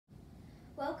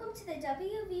Welcome to the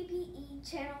WVPE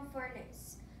channel for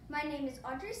news. My name is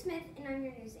Audrey Smith and I'm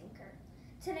your news anchor.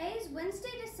 Today is Wednesday,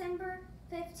 December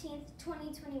 15th,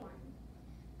 2021.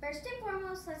 First and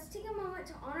foremost, let's take a moment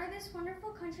to honor this wonderful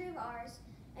country of ours,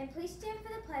 and please stand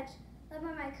for the pledge led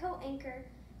by my co-anchor,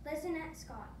 Lizanette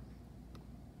Scott.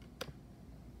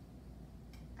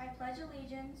 I pledge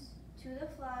allegiance to the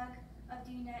flag of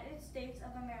the United States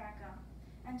of America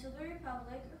and to the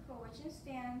republic for which it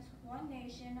stands, one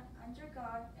nation, under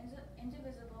God,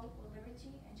 indivisible, with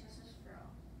liberty and justice for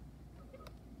all.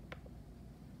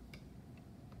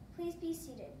 Please be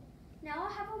seated. Now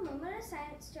I'll have a moment of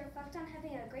silence to reflect on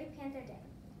having a great Panther Day.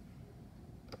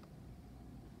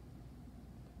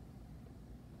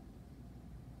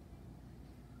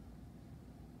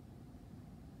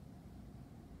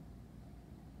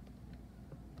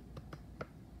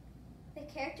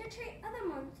 The character trait of the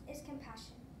month is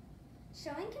compassion.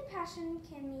 Showing compassion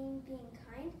can mean being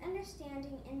kind,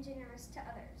 understanding, and generous to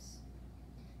others.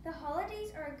 The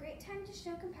holidays are a great time to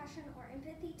show compassion or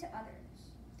empathy to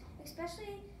others,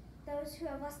 especially those who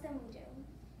have less than we do.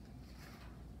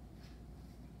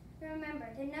 Remember,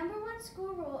 the #1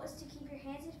 school rule is to keep your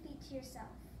hands and feet to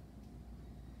yourself.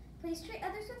 Please treat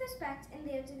others with respect and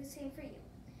they'll do the same for you.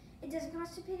 It doesn't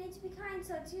cost a penny to be kind,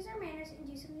 so let's use our manners and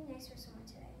do something nice for someone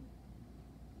today.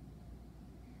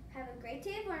 Have a great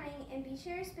day of learning and be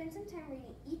sure to spend some time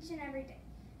reading each and every day.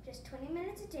 Just 20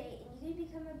 minutes a day and you can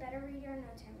become a better reader in no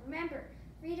time. Remember,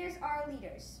 readers are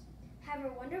leaders. Have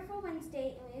a wonderful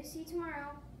Wednesday and we will see you tomorrow.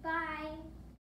 Bye!